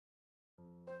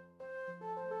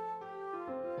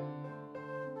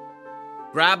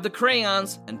Grab the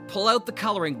crayons and pull out the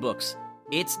coloring books.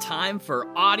 It's time for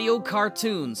audio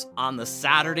cartoons on the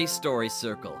Saturday Story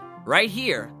Circle, right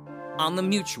here on the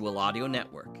Mutual Audio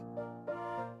Network.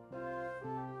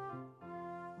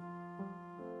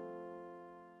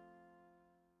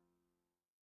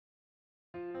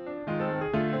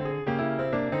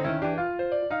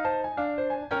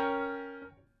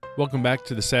 Welcome back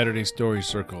to the Saturday Story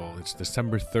Circle. It's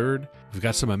December 3rd. We've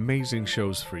got some amazing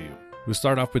shows for you. We'll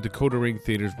start off with Dakota Ring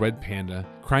Theater's Red Panda,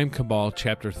 Crime Cabal,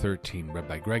 Chapter 13, read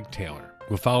by Greg Taylor.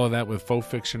 We'll follow that with Faux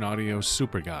Fiction Audio's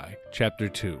Super Guy, Chapter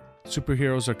 2.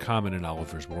 Superheroes are common in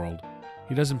Oliver's world.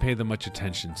 He doesn't pay them much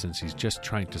attention since he's just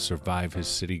trying to survive his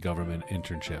city government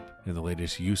internship in the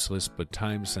latest useless but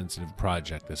time-sensitive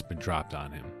project that's been dropped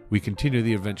on him. We continue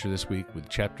the adventure this week with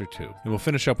Chapter 2, and we'll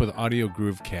finish up with Audio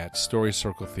Groove Cat, Story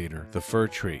Circle Theater, The Fir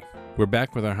Tree. We're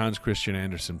back with our Hans Christian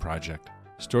Andersen project.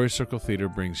 Story Circle Theater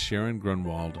brings Sharon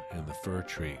Grunwald and The Fir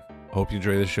Tree. I hope you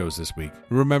enjoy the shows this week.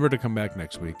 Remember to come back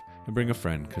next week and bring a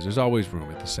friend, because there's always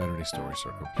room at the Saturday Story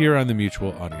Circle here on the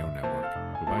Mutual Audio Network.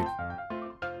 Bye-bye.